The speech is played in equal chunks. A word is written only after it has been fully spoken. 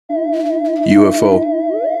UFO.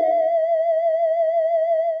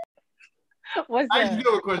 What's I that? do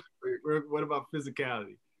have a question for you. What about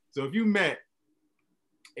physicality? So if you met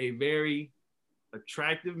a very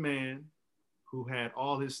attractive man who had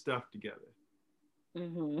all his stuff together,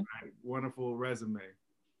 right? Wonderful resume,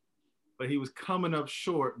 but he was coming up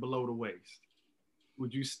short below the waist,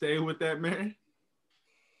 would you stay with that man?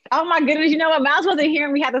 Oh my goodness, you know what? Miles wasn't here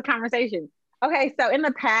and we had this conversation. Okay, so in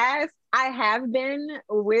the past, I have been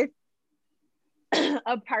with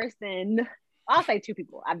a person. I'll say two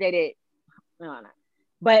people. I've dated, no,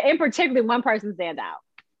 but in particular, one person stands out.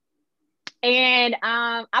 And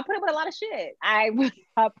I put up with a lot of shit. I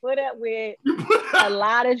put up with a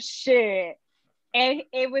lot of shit. And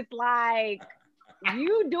it was like,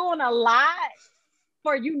 you doing a lot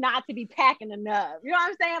for you not to be packing enough. You know what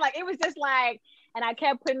I'm saying? Like, it was just like, and I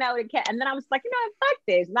kept putting out with a cat. And then I was like, you know what, fuck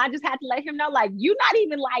this. And I just had to let him know, like, you not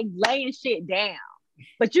even like laying shit down.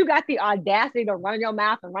 But you got the audacity to run your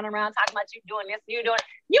mouth and run around talking about you doing this, you ain't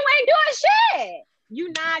doing shit.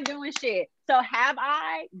 You not doing shit. So have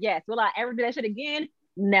I? Yes. Will I ever do that shit again?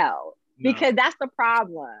 No. Because that's the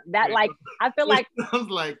problem. That like, I feel like sounds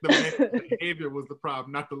like the behavior was the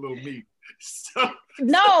problem, not the little meat.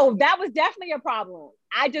 No, that was definitely a problem.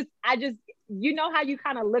 I just, you know how you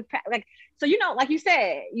kind of look like, so you know, like you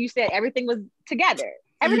said everything was together.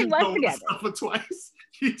 Everything was together. For twice.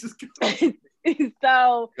 You just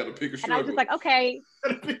so gotta pick a struggle. And I was just like, okay,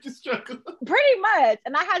 gotta pick a struggle. Pretty much.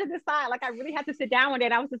 And I had to decide, like, I really had to sit down one day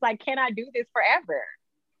and I was just like, can I do this forever?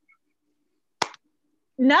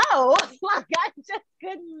 No, like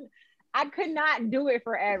I could not do it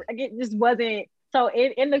forever. Like, it just wasn't. So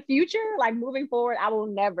in the future, like moving forward, I will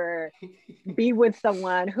never be with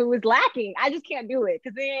someone who is lacking. I just can't do it.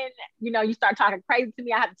 Cause then, you know, you start talking crazy to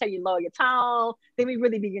me. I have to tell you, lower your tone. Then we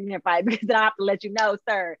really be getting in a fight because then I have to let you know,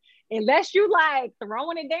 sir, unless you like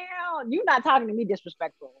throwing it down, you're not talking to me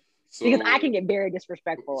disrespectful. Because I can get very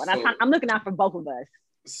disrespectful. And I'm looking out for both of us.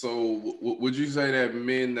 So would you say that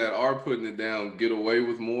men that are putting it down get away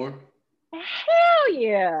with more? Hell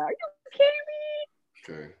yeah. Are you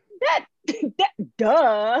kidding me? Okay. That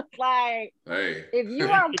duh. Like, hey, if you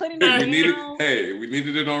are putting it down, we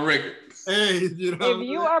needed it on record. Hey, you know, if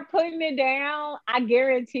you are putting it down, I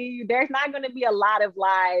guarantee you there's not going to be a lot of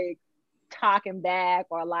like talking back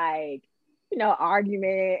or like, you know,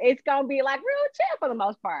 argument. It's going to be like real chill for the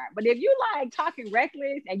most part. But if you like talking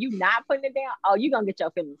reckless and you not putting it down, oh, you're going to get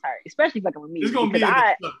your feelings hurt, especially fucking with me. It's going to be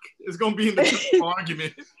it's going to be in the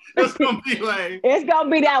argument. It's going to be like, it's going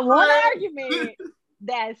to be that one argument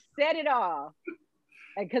that set it off,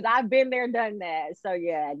 because I've been there, done that. So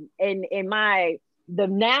yeah, in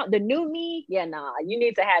the new me, yeah, nah, you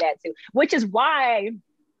need to have that too. Which is why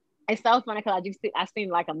it's so funny, because I seen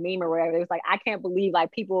like a meme or whatever. It was like, I can't believe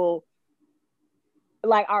like people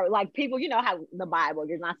like are like people, you know how the Bible,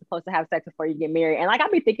 you're not supposed to have sex before you get married, and like I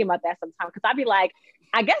be thinking about that sometimes, because I be like,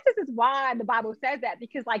 I guess this is why the Bible says that,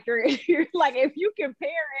 because like you're like, if you compare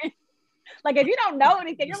it. Like, if you don't know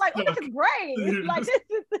anything, you're like, oh, this is great. Like,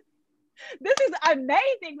 this is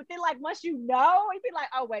amazing. But then, like, once you know, you be like,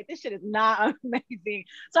 oh, wait, this shit is not amazing.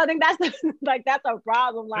 So I think that's a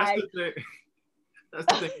problem. Like, that's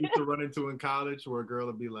the thing you used to run into in college, where a girl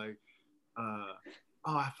would be like, oh,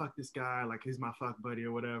 I fucked this guy. Like, he's my fuck buddy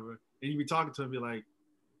or whatever. And you be talking to him, be like,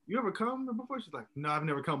 you ever come before? She's like, no, I've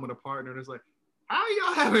never come with a partner. And it's like, how are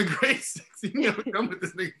y'all having great sex? You never come with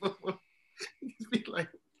this nigga before. You be like,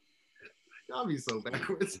 y'all be so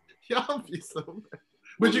backwards. Y'all be so bad.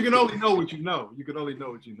 But you can only know what you know. You can only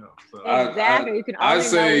know what you know. So. Exactly. You can only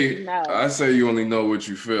know what you know. I say you only know what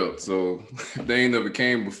you felt. So if they ain't never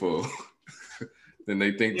came before, then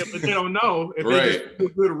they think. Yeah, but they don't know. If right. They just do a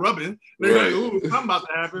bit of rubbing, they're like, ooh, something about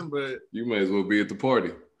to happen. But you may as well be at the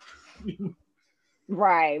party.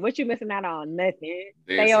 Right. What you missing out on? Nothing.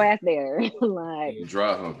 Stay your ass there. Like,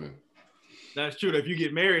 dry humping. That's true. If you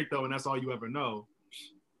get married though, and that's all you ever know.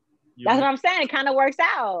 That's what I'm saying. It kind of works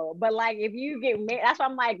out. But like, if you get married, that's why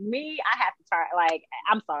I'm like, me, I have to try. Like,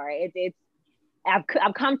 I'm sorry.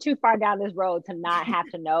 I've come too far down this road to not have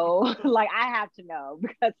to know. Like, I have to know,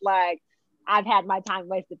 because like I've had my time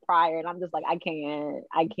wasted prior, and I'm just like, I can't.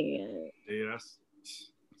 Yeah, that's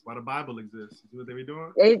why the Bible exists. See what they be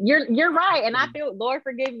doing? You're right, and I feel, Lord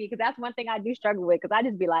forgive me, because that's one thing I do struggle with. Because I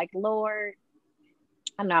just be like, Lord,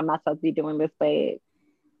 I know I'm not supposed to be doing this, but.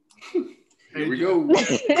 Here we go.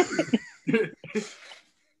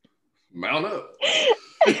 Mount up.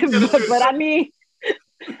 but I need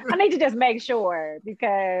to just make sure,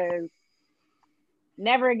 because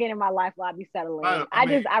never again in my life will I be settling.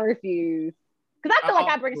 I refuse, because I feel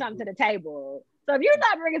like I bring something to the table. So if you're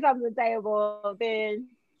not bringing something to the table, then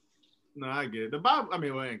No, I get it. The Bible. I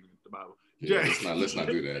mean, well, I ain't the Bible. Yeah, let's not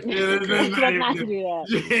do that. Yeah, Okay. Let's not do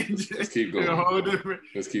that. Let's keep going. A whole different.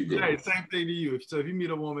 Let's keep going. Hey, same thing to you. So if you meet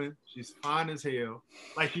a woman, she's fine as hell.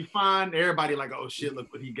 Like you find everybody like, oh shit,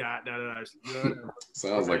 look what he got. Da, da, da. You know,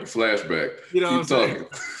 sounds like a flashback. You know keep talking.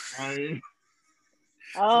 I mean,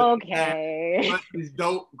 Okay. so these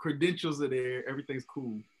dope credentials are there. Everything's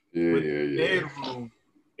cool. Yeah, But yeah, yeah. bedroom,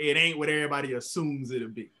 it ain't what everybody assumes it'll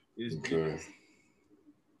be. It's Okay.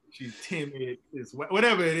 she's timid. It's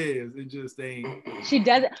whatever it is. It just ain't. She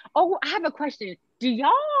doesn't. Oh, I have a question. Does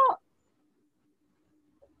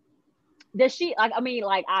she like? I mean,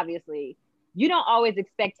 like obviously, you don't always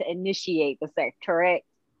expect to initiate the sex, correct?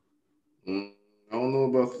 I don't know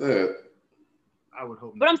about that. I would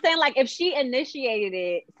hope. But I'm saying, like, if she initiated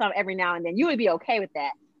it some every now and then, you would be okay with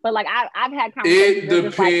that. But like, I've had conversations. It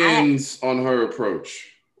depends on her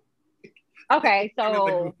approach. Okay,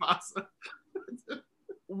 so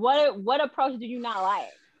what approach do you not like?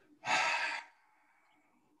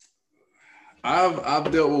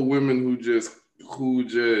 I've dealt with women who just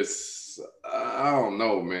I don't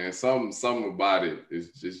know, man. Something about it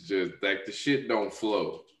is just like the shit don't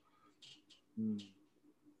flow.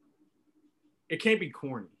 It can't be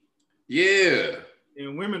corny. Yeah.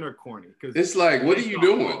 And women are corny because it's like, what are you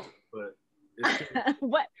doing? But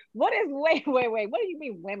what is wait? What do you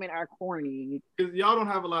mean women are corny? Because y'all don't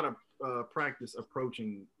have a lot of practice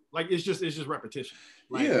approaching. Like it's just repetition.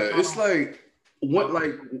 Like, yeah, it's like what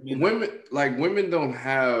women don't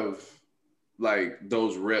have like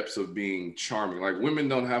those reps of being charming. Like women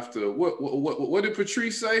don't have to. What did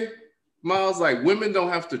Patrice say, Miles? Like women don't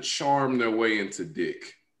have to charm their way into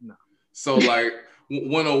dick. No. So like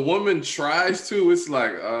when a woman tries to, it's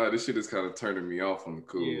like, this shit is kind of turning me off on the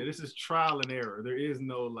cool. Yeah, this is trial and error. There is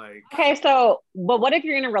no like. Okay, so but what if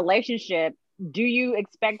you're in a relationship? Do you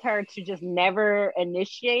expect her to just never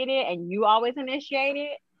initiate it and you always initiate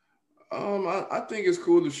it? I think it's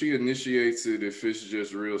cool if she initiates it, if it's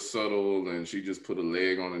just real subtle and she just put a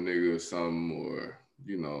leg on a nigga or something, or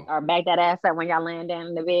you know, or back that ass up when y'all laying down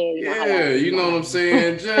in the bed. You know what I'm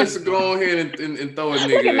saying? Just go ahead and throw a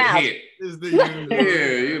nigga a hit.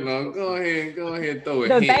 Go ahead and throw a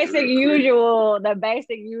hit. The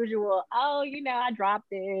basic usual. Oh, I dropped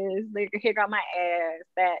this. Here got my ass.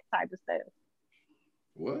 That type of stuff.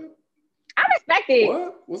 What? I respect it.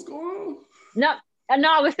 What? What's going on? No,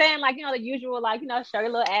 I was saying the usual, show your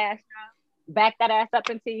little ass, back that ass up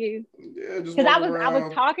into you. Yeah, just because I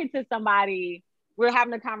was talking to somebody. We were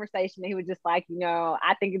having a conversation and he was just like,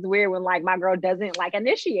 I think it's weird when my girl doesn't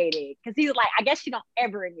initiate it, because he's like, I guess she don't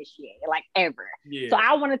ever initiate it, ever. Yeah. So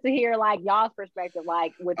I wanted to hear y'all's perspective.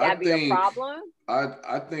 Would that be a problem?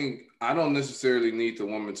 I think I don't necessarily need the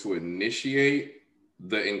woman to initiate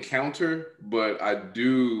the encounter, but I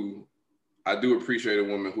do appreciate a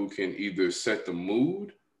woman who can either set the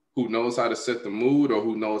mood, who knows how to set the mood, or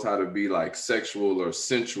who knows how to be sexual or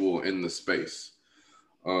sensual in the space.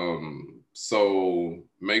 So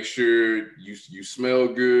make sure you smell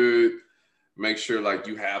good. Make sure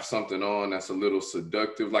you have something on that's a little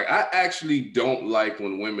seductive. I actually don't like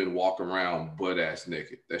when women walk around butt ass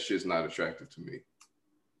naked. That shit's not attractive to me.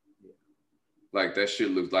 That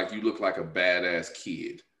shit looks like you look like a badass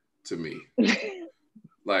kid to me.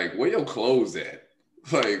 Where your clothes at?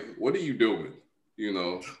 What are you doing?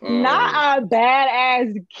 Not a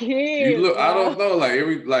badass kid. You look, I don't know.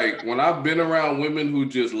 When I've been around women who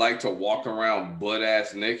just like to walk around butt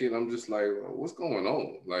ass naked, I'm just like, what's going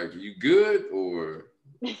on? You good or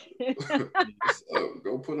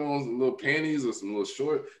go put on some little panties or some little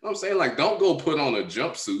short? I'm saying don't go put on a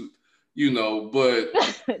jumpsuit. But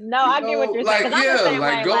no, I get what you're saying.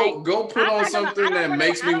 Go put on something that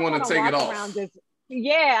makes me want to take it off.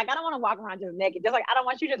 I don't want to walk around just naked. Just I don't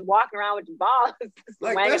want you just walking around with your balls.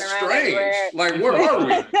 That's strange. Where are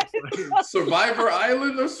we? Survivor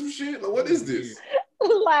Island or some shit? What is this?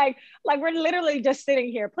 We're literally just sitting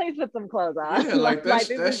here. Please put some clothes on. Yeah,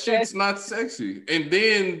 that shit's not sexy. And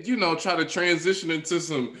then try to transition into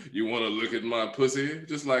some. You want to look at my pussy?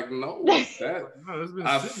 Just no.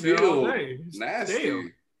 I feel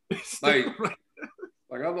nasty. I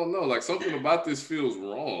don't know. Something about this feels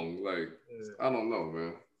wrong. I don't know,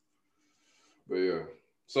 man. But yeah.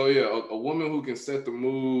 So yeah, a woman who can set the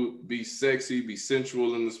mood, be sexy, be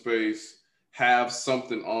sensual in the space, have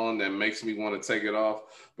something on that makes me want to take it off.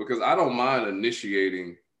 Because I don't mind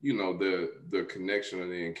initiating, the connection or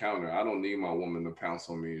the encounter. I don't need my woman to pounce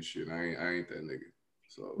on me and shit. I ain't that nigga.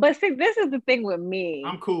 So. But see, this is the thing with me.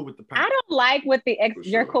 I'm cool with the pounce. I don't like with the ex.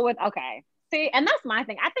 You're cool with okay. See, and that's my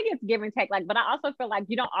thing. I think it's give and take. But I also feel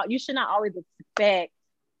you should not always expect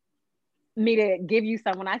me to give you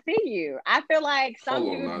some when I see you. I feel like some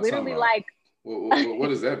dudes literally like. What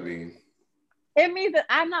does that mean? It means that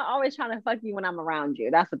I'm not always trying to fuck you when I'm around you.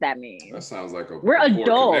 That's what that means. That sounds like we're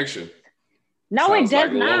adults. Connection. No, sounds it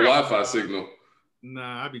does like not. A low Wi-Fi signal.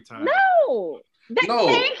 Nah, I'd be tired. No.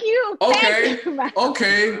 Thank you. Okay.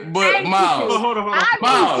 Okay, but thank Miles. Hold on.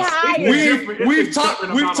 Miles, we've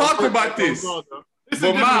talked about this.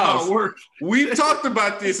 But Miles, we've talked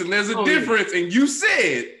about this, and there's a difference. And you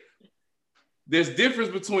said there's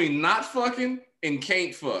difference between not fucking and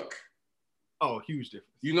can't fuck. Oh, huge difference.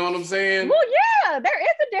 You know what I'm saying? Well, yeah, there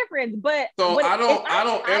is a difference, but so I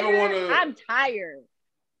don't ever want to. I'm tired.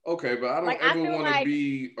 Okay, but I don't ever want to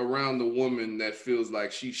be around the woman that feels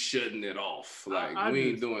like she's shutting it off. Like we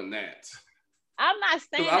ain't doing that. I'm not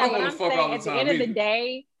saying that. I don't want to fuck all the time. At the end of the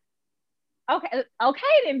day, okay,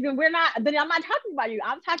 then we're not. Then I'm not talking about you.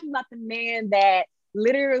 I'm talking about the men that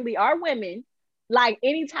literally are women. Like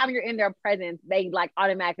anytime you're in their presence, they like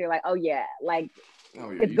automatically like, oh yeah, like. Oh,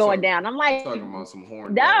 yeah, it's going down. I'm like, talking about some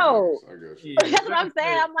horn. No, I guess. That's what I'm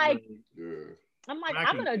saying. I'm like,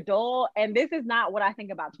 I'm an adult, and this is not what I think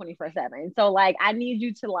about 24/7. So like, I need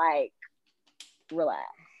you to like relax.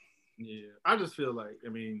 Yeah, I just feel like, I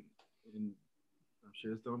mean, I'm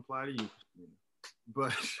sure this don't apply to you,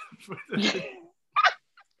 but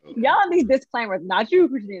y'all need disclaimers, not you,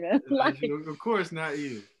 Christina. Like, of course, not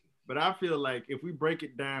you. But I feel like if we break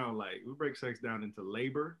it down, like we break sex down into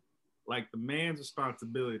labor. Like the man's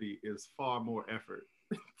responsibility is far more effort.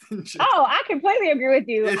 Oh, I completely agree with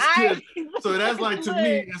you. So that's like, to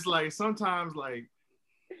me, it's like sometimes like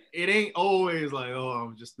it ain't always like, oh,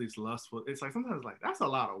 I'm just this lustful. It's like sometimes like that's a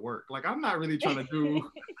lot of work. Like I'm not really trying to do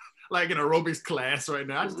like an aerobics class right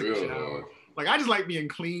now. I just take a shower. Like I just like being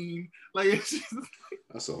clean. Like it's just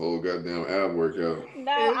that's a whole goddamn ab workout.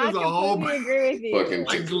 No, I completely agree with you. Fucking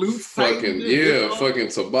like glutes, fucking fucking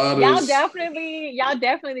Tabatas. Y'all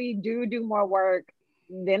definitely do more work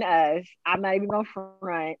than us. I'm not even gonna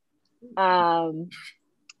front.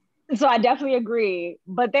 So I definitely agree.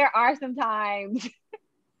 But there are some times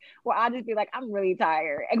where I just be like, I'm really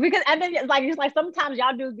tired, and then like just like sometimes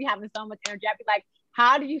y'all dudes be having so much energy. I be like,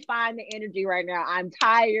 how do you find the energy right now? I'm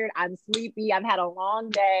tired. I'm sleepy. I've had a long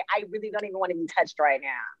day. I really don't even want to be touched right now.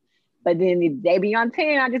 But then they be on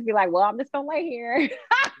 10. I just be like, well, I'm just going to lay here.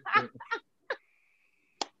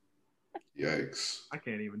 Yikes. I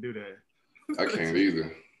can't even do that. I can't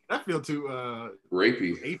either. I feel too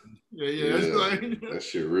rapey. Yeah. Like, that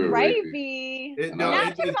shit real rapey. I'm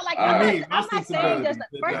not saying just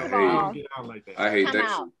first of all, I hate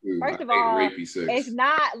that shit. First of all, rapey sex. It's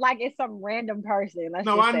not like it's some random person.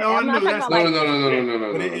 No, I know. No. Yeah, I'm talking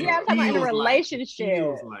about in a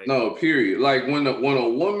relationship. No, period. Like when a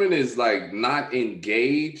woman is like not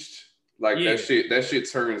engaged. Like that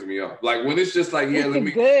shit turns me off. Like when it's just like, yeah, let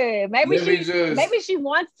me. Good. Maybe she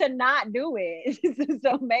wants to not do it.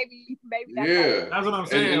 So maybe that's what I'm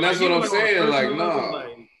saying. And that's what I'm saying. Like, no.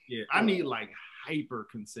 I need like hyper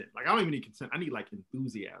consent. Like I don't even need consent. I need like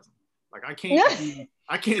enthusiasm. Like I can't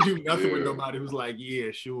do nothing with nobody who's like,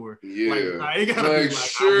 yeah, sure. Yeah. Like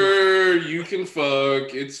sure, you can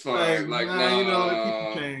fuck. It's fine. Like, nah, you know,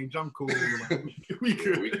 people change. I'm cool. Like, we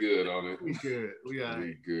good. We good on it. We good. We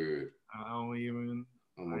good. I don't even.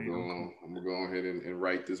 I'm gonna go ahead and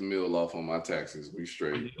write this meal off on my taxes. We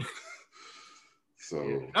straight.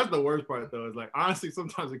 So that's the worst part though. Is like honestly,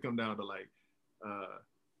 sometimes it come down to like, I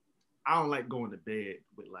don't like going to bed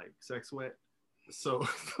with like sex sweat. So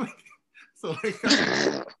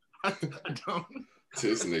I don't.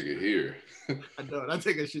 This nigga here. I don't. I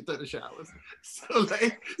take a shit ton of showers. So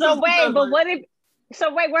wait,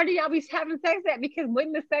 where do y'all be having sex at? Because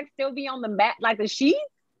wouldn't the sex still be on the mat, like the sheet?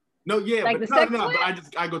 No, yeah, like but but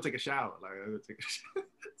I go take a shower. Like I go take a shower.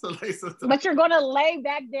 But you're gonna lay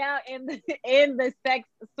back down in the sex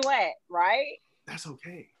sweat, right? That's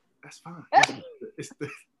okay. That's fine.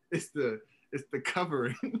 It's the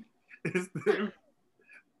covering. It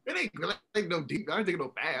ain't like no deep. I ain't taking no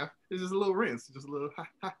bath. It's just a little rinse. Just a little.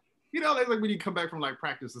 You know, like when you come back from like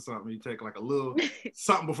practice or something, you take like a little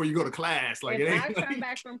something before you go to class. Like if I come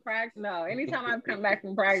back from practice, no. Anytime I come back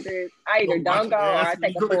from practice, I either don't go or I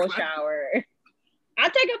take a full shower. I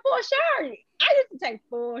take a full shower. I used to take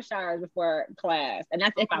full showers before class, and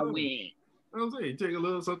that's if I win. I'm saying you take a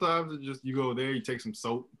little. Sometimes it's just you go there, you take some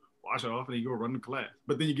soap, wash it off, and you go run to class.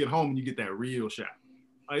 But then you get home and you get that real shower.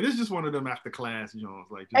 Like this is just one of them after class Jones,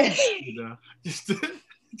 like just to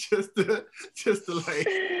like.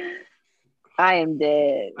 I am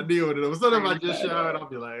dead. I deal with it. Sometimes I just showered, I'll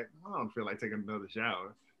be like, I don't feel like taking another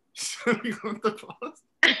shower. So we go to pause.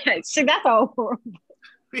 See, that's all horrible.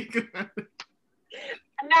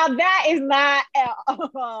 Now that is not at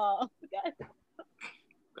all.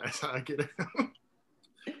 That's how I get it.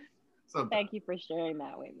 Thank you for sharing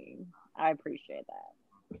that with me. I appreciate that.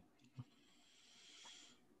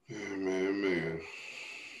 Man.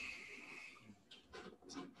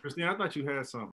 Christine, I thought you had something.